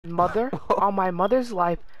mother, on my mother's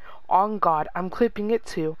life, on God, I'm clipping it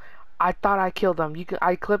too. I thought I killed him.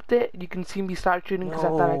 I clipped it. You can see me start shooting because I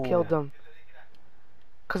thought I killed No. him.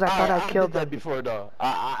 Because I thought I I killed did that him. before though.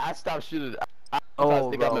 I stopped shooting. I sometimes Oh,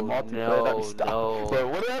 think I'm in bro. multiplayer and I No, stop. no. But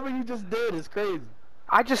whatever you just did is crazy.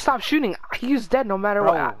 I just stopped shooting. He was dead no matter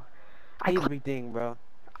what. Bro. Everything, bro.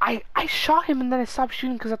 I shot him and then I stopped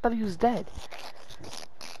shooting because I thought he was dead.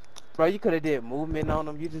 Bro, you could have did movement on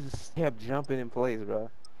him. You just kept jumping in place, bro.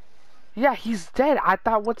 Yeah, he's dead. I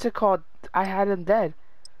thought, what's it called? I had him dead.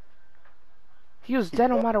 He was dead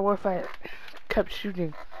no matter what if I kept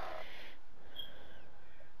shooting.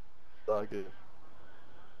 All good.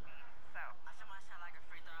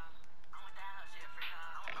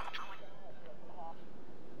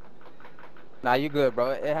 Nah, you good,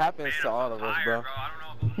 bro. It happens to all of us, bro.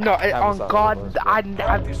 No, Happens to on all of God, us,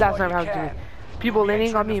 bro. that's never happened to me. People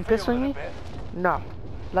leaning on me and pissing me? No,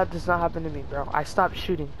 that does not happen to me, bro. I stopped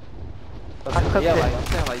shooting. I clipped Yeah, it. like I'm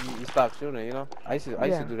saying, like you stopped shooting, you know. I used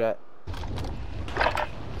to do that.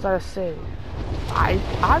 That's what I say.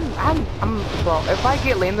 Bro. If I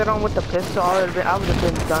get landed on with the pistol, I would have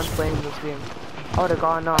been done playing this game. I would have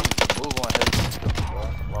gone off. Move on head,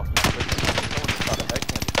 bro. Lost my grip. Someone just shot a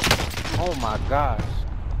backhand. Oh my gosh.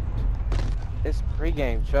 It's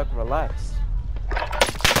pregame, Chuck. Relax.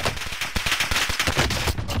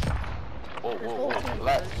 Whoa, whoa,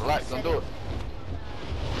 whoa. Relax, don't do it.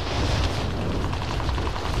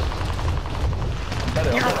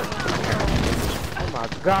 Oh my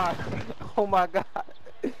god. Oh my god.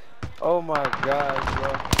 Oh my god,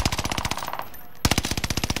 bro.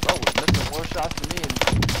 Bro was missing more shots than me and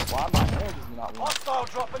why my hands is not one? Hostile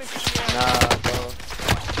dropping into the area. Nah, bro.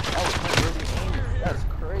 That was my really aiming. That's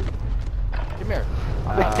crazy. Come here.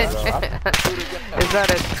 Is that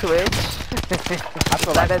a Twitch? I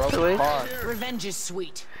feel Is like that a broken Twitch? car. Revenge is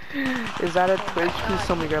sweet. Is that a Twitch? Please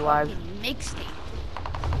tell me you're live. Mixtape.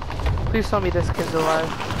 Please tell me this kid's alive.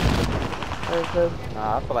 Very good.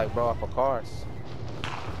 Nah, I feel like bro off of cars.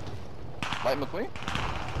 Light McQueen?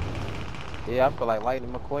 Yeah, I feel like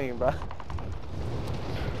Lightning McQueen, bro.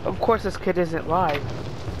 Of course this kid isn't live.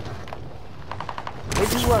 They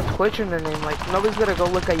just want Twitch in their name, like nobody's gonna go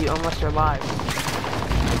look at you unless you're live.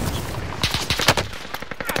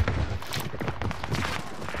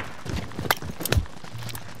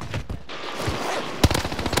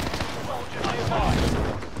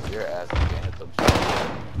 Your ass can't hit them shots.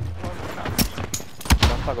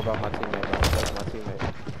 Don't talk about my teammate, bro. Talk about my teammate.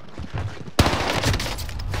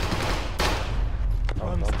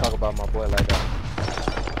 Don't talk about my boy like that.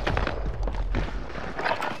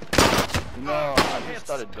 No, I just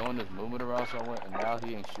started doing this movement around so I went and now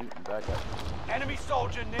he ain't shooting back at me. Enemy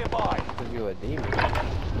soldier nearby. Cause you a demon.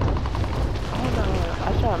 Oh no,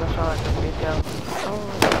 I shot like a video. Oh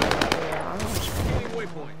yeah.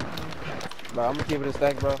 Bro, I'm gonna keep it a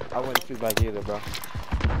stack, bro. I wouldn't shoot back either, bro.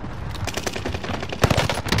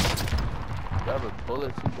 Whatever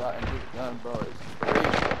bullets he got in his gun, bro, it's crazy.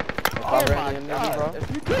 If I ran into him, bro, If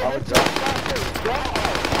you get I would into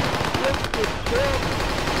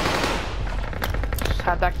Just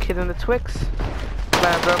had that kid in the Twix.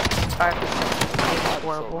 Man, bro. Alright.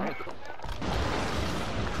 Horrible.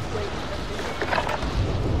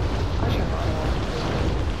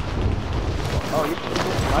 Oh, you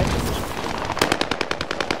switch Mike?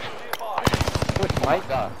 Switch Mike?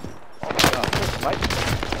 God. Oh my god. Switch Mike?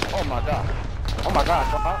 Oh my god. Oh my god,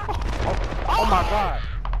 bro. Oh my god.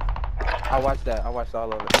 I watched that. I watched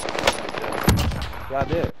all of it. Yeah, I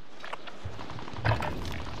did.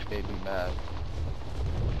 Made me mad.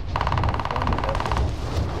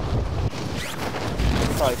 You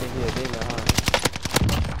probably think he a demon, huh?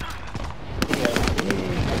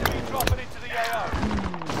 Enemy dropping into the AO.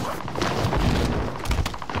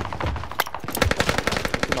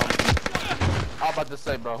 I was about to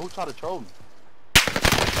say, bro, who tried to troll me?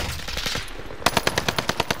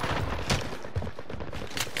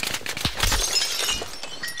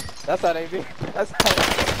 That's how they be. That's how they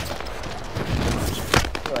be.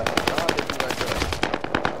 Nah, they do like that.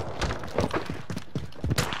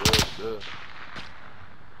 Good, good.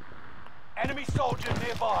 Enemy soldier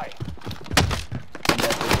nearby.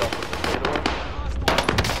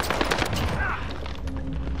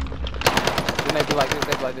 Then they be like this,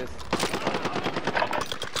 they be like this.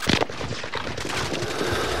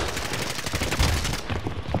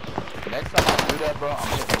 Next time I do that, bro, I'm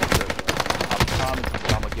gonna do that, bro. I promise you,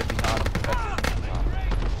 I'm gonna get behind him.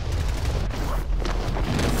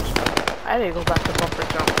 I need to go back to bumper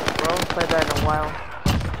jump, bro. I haven't played that in a while.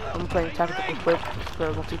 I'm playing tactical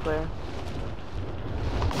player multiplayer.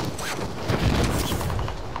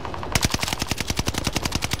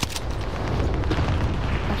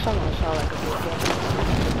 I shot my shot like a good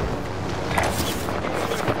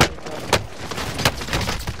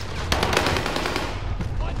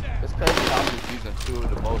It's crazy how I'm just using 2 of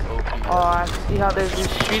the most OP. Oh, I see how they're just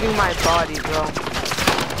shooting my body, bro.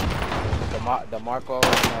 The Marco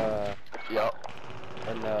Yup.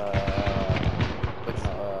 and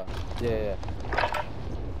yeah.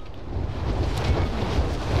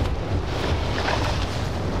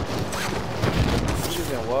 He's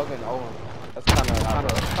using Wug and Owen. That's kinda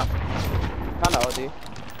OD.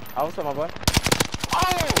 I was on my boy.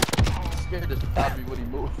 Oh! Scared to stop me when he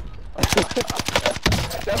moved.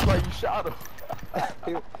 That's why you shot him.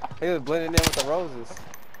 he was blending in with the roses.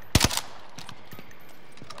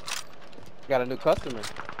 Got a new customer.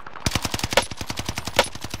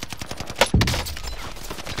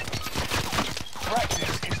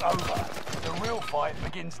 Practice is over. The real fight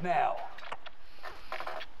begins now.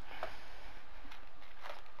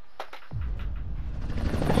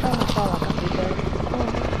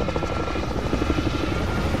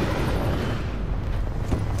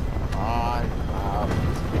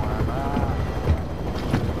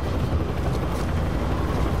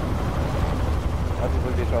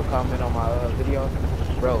 Comment on my videos,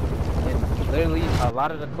 bro. And literally a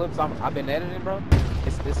lot of the clips I've been editing, bro.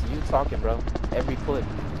 It's you talking, bro. Every clip.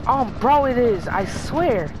 Bro, it is. I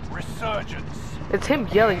swear. Resurgence. It's him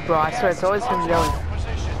yelling, bro. I swear, it's always him yelling.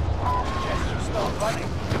 Position. Just start running.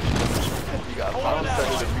 You got pound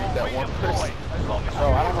setting to beat that one person. As long as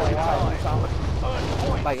Bro, I don't know why. Every time, earn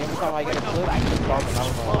points. like every time I get a clip, I keep talking. I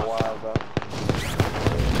don't know why, bro.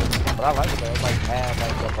 But I like it, though. It's like add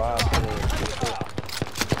like the vibe to the clip.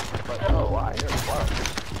 Like, oh, why? You're fun.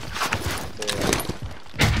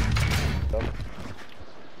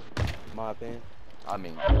 My opinion. I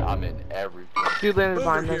mean, I'm in every. Dude landed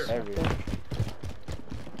behind us. Every.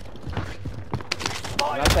 When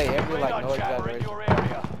I say every, like, no exaggeration. Your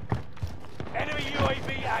area. Enemy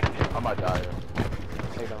UAV active. I might die here.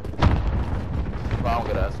 They don't. But I don't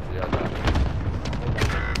get asked to die.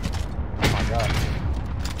 Oh my god.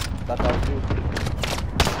 Thought that was you.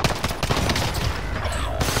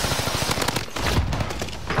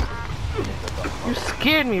 You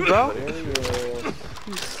scared me, bro. There he is.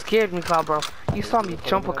 You scared me, Cloud, bro. You saw me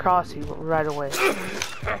jump across you right away.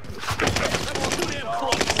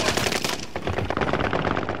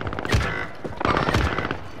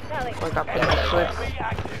 I got put in the clips. UAV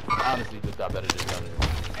active. Honestly, just got better than the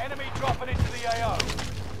other. Enemy dropping into the AO.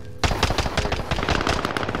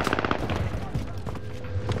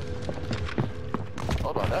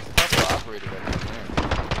 Hold on, that's tough operator right there.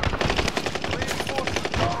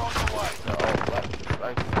 Reinforcements are on the way. No,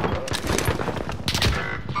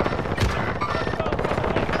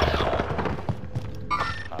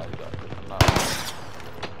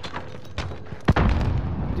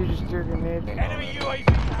 Dude just threw a grenade. Enemy UAV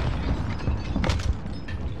active.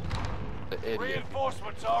 the idiot.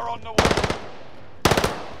 Reinforcements are on the way.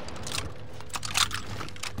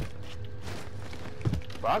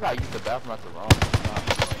 Bro, I gotta use the bathroom at the wrong time.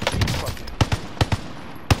 Fucking.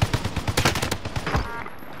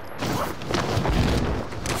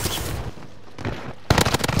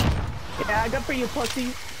 Yeah, I got for you,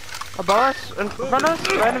 pussy. Above us, in front of us,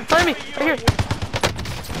 right in front of me, right here.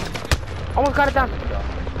 Almost got it down.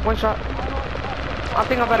 One shot. I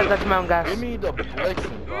think I'm better than my own gas. Give me the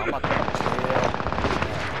blitzing, bro. I'm about to.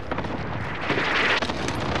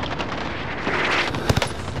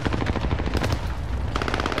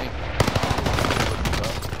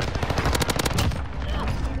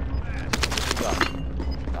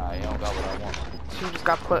 Nah, he don't got what I want. She just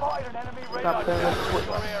got put. Find an enemy Got put in radar the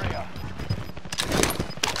your area.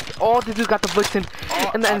 Oh, the dude got the Blitzen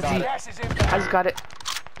and the I got NZ. it. Gas is I inbound. just got it.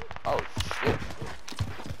 Oh shit.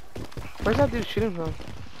 Where's that dude shooting from?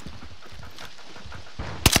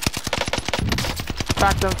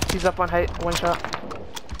 Cracked him. He's up on height. One shot.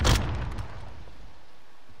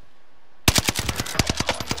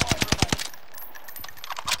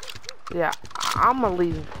 Yeah, I'm gonna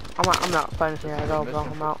leave. I'm not fighting here at all, bro.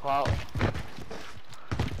 I'm out.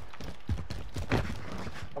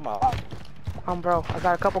 Come on. Bro. I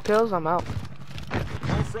got a couple kills. I'm out.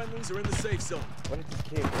 All friendlies are in the safe zone. Where did this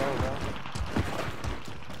kid go, bro?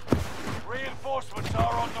 Reinforcements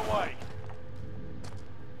are on the way.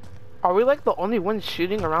 Are we like the only ones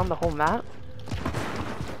shooting around the whole map?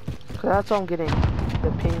 Cause that's all I'm getting.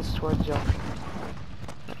 The pings towards y'all.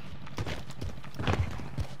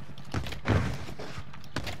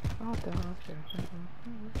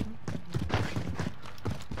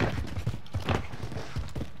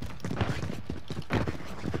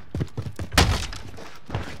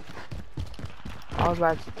 Oh, I was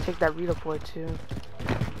about to take that redeploy too.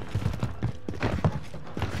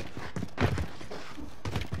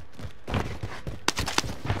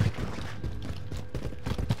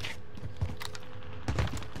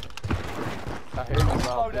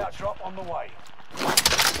 loadout drop on the way.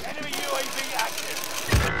 Enemy UAV active.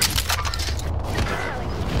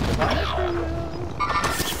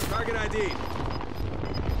 Target ID.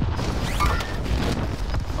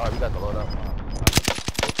 Alright, we got the loadout.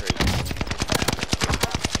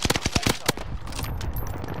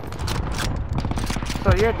 So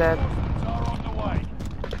you're dead. Reinforcements are on the way.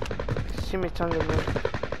 Shimmy tongue of me.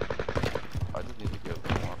 I just need to get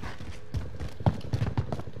one.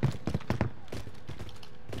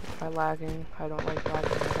 I'm lagging. I don't like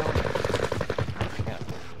lagging at all.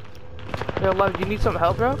 Yeah. Yo, love, you need some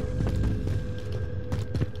help, bro?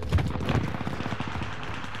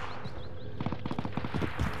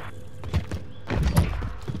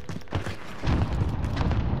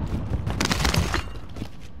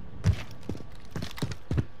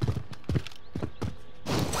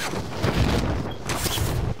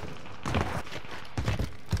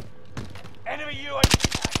 Enemy UAV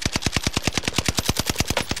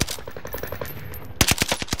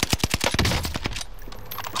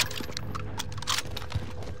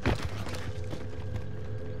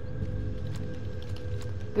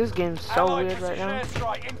This game's so Allied weird right precision now.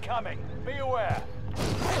 airstrike incoming. Be aware.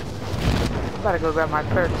 I'm about to go grab my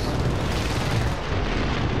perks.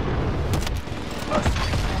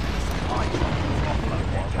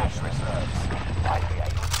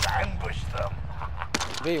 Ambush them.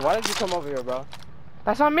 V, why did you come over here, bro?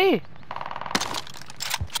 That's not me.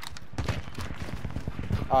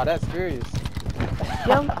 Oh, that's furious.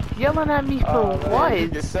 Yelling at me for Oh, man, what? You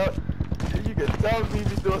can tell me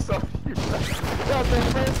he's doing something. That's the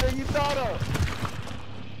first thing you thought of.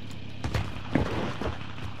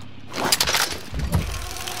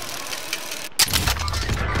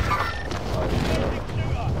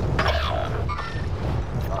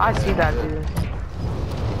 I see that dude.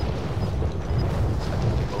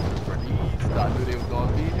 I knew they was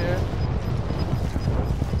gonna be here.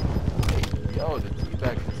 Yo, the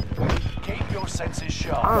teabag is Keep your senses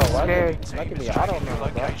sharp. I'm Why scared. did you look at me? I don't know, bro.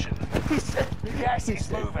 Location. Gas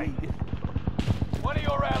is moving. One of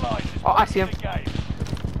your allies is Oh, I see him. the game.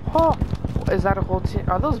 Oh, is that a whole team?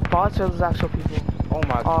 Are those bots or those actual people? Oh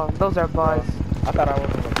my Oh, those are bots. I thought I was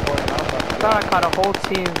recording. I was I like, thought I caught a whole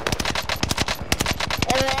team.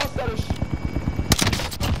 oh, I said a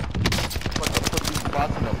put these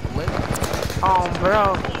bots in a blink.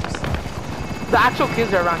 Bro. The actual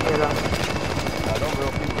kids are around here though. Don't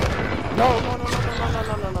real people. no.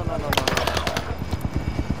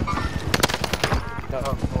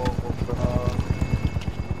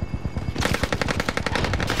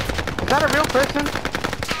 Is that a real person?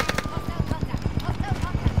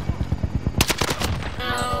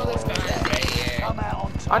 Come out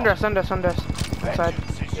on top. Under us. Inside.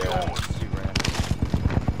 Vengeance is yours.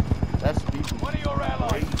 That's people. One of your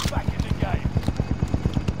allies is back in the game.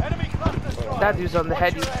 Enemy cluster strike. That dude's on the Watch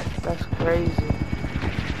head. your head. That's crazy.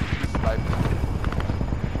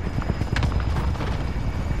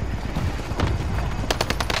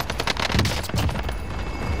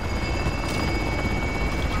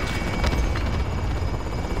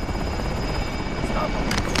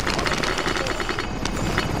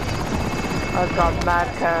 I've got mad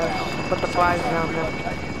cash. Put the flags down there.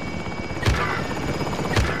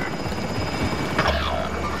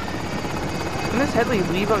 Can this Headley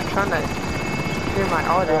leave? I'm trying to hear my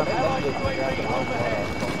audio. Allied UAV overhead.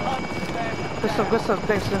 Hunt them. Good stuff,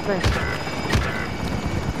 thanks.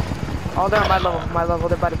 Oh, they're on my level,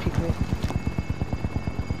 they're about to peek me.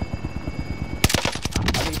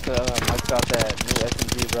 I need to max out that new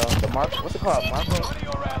SMG, bro. The what's it called? Marco? One of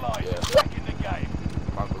your allies is back in the game.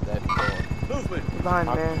 Marco, that door. Movement. Behind,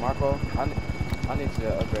 man. Marco? I need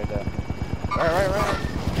to upgrade that. Right.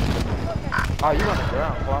 Oh, you on the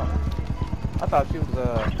ground, Clark. I thought she was,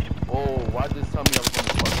 Oh, why just tell me I was on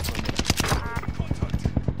the bus?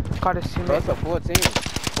 Caught his so teammate. it's a full team.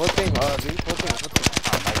 Full team.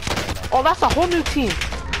 Oh, that's a whole new team.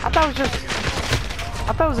 I thought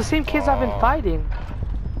it was the same kids I've been fighting.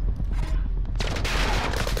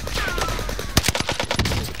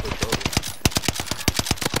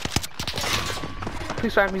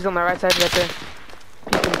 Please find me. He's on the right side right there.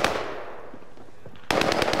 Peeking.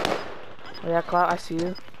 Oh yeah, Cloud, I see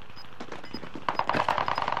you.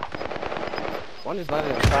 One is not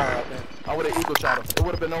in the tower, I think. I would have eagle shot him. It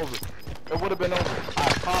would have been over. It would have been over. I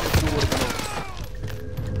promise you it would have been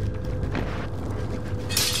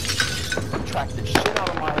over. Track the shit out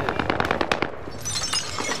of my head.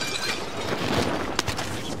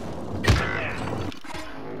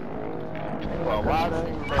 Well, why are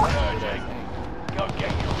you Go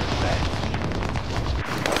get your revenge.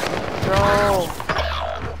 Bro.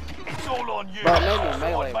 It's all on you. Bro, maybe Squad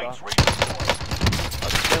melee, bro. mates redeployed. a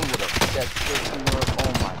 10 with a that 16 was.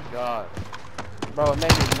 Oh my god. Bro, it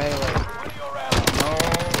made me melee. No.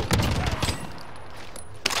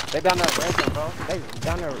 They down there resin, bro. They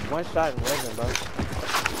down there one shot in resin, bro.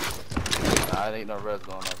 Nah, it ain't no res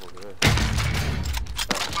going up over there.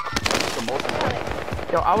 That's the most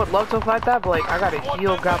important. Yo, I would love to fight that, but like, I gotta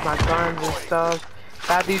heal, grab my guns and stuff.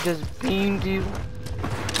 That dude just beamed you.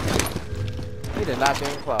 He did not beam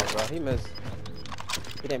Cloud, bro. He missed.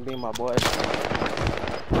 He didn't beam my boy.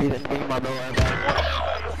 He didn't beam my boy,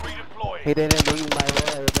 bro. He didn't beam my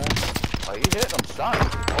boy, bro. Oh, you hit him, shot.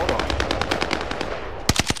 Hold on.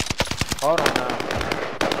 Hold on now.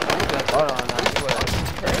 Hold on now.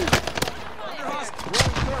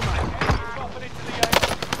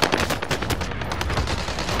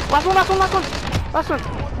 Last one. Last one.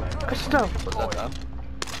 Push it down. Was that done?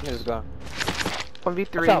 He's gone.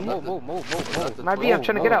 1v3. Watch out, move. Might be, I'm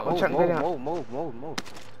trying to get out. I'm trying to get out. Move.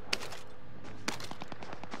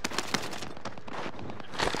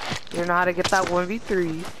 You know how to get that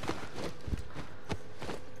 1v3.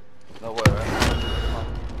 No way,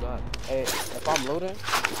 right? Hey, if I'm looting,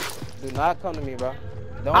 do not come to me, bro.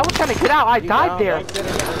 Don't, I was trying to get out. I died there. Don't sit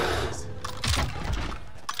in there.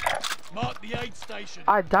 Mark the aid station.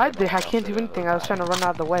 I died there. I can't do anything. I was trying to run out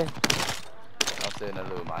of the way. I'm saying that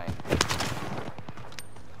little mine.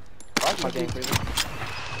 Watch my game, baby.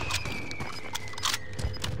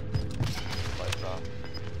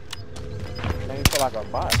 Man, you feel like a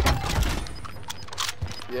bot.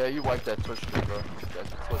 Yeah, you wiped that Twitch stream, bro. That's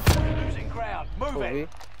Twitch. Losing ground. Move it.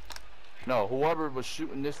 No, whoever was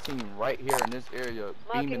shooting this team right here in this area,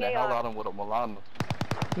 beaming the hell out of him with a Milano.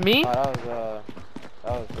 Me? That was good.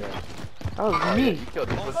 That was Oh, yeah, me. you killed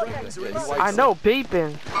him. Yeah, you wiped I know,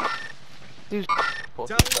 Bapen. Dude,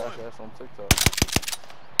 Post his trash ass on TikTok.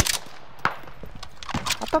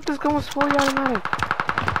 I thought this gun was fully automatic.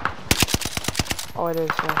 Oh, it is.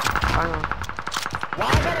 Yeah. I know. Why I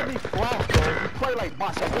gotta be flat, bro? You play like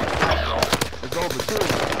boss. It's over too.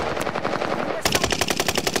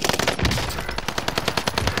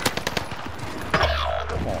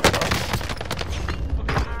 Come on, bro.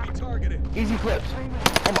 Easy clips.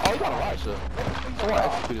 Oh, you got a lot of shit. Someone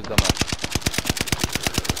execute his dumb ass.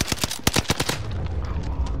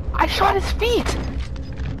 I shot his feet!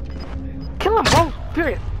 Kill him, bro!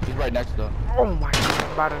 Period. He's right next to him. Oh my god,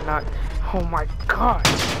 I'm about to not. Oh my god.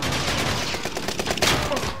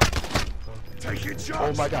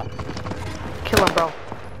 Oh my god. Kill him, bro.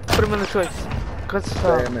 Put him in the choice. Good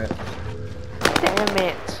stuff. Damn it. Damn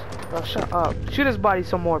it. Bro, shut up. Shoot his body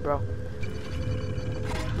some more, bro.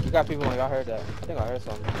 You got people on, y'all heard that. I think I heard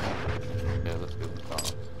something. Yeah, let's get this down.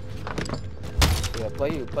 Yeah,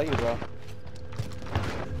 play you, bro.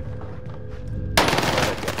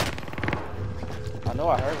 I know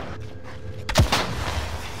I heard him.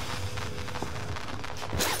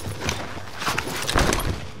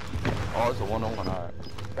 Oh, it's a one-on-one, alright.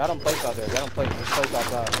 Got him placed out there. Got him placed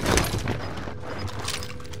outside.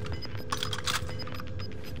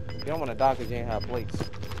 You don't want to die because you ain't have plates.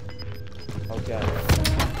 Okay.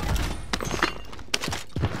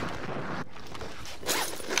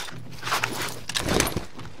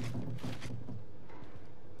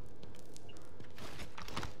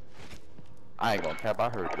 I ain't gonna cap, I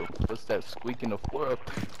heard your footsteps squeaking the floor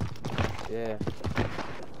up. Yeah.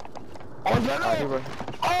 Oh, yeah,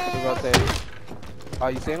 He rotated. Oh,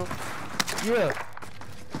 you seen him? yeah.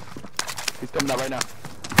 He's coming out right now.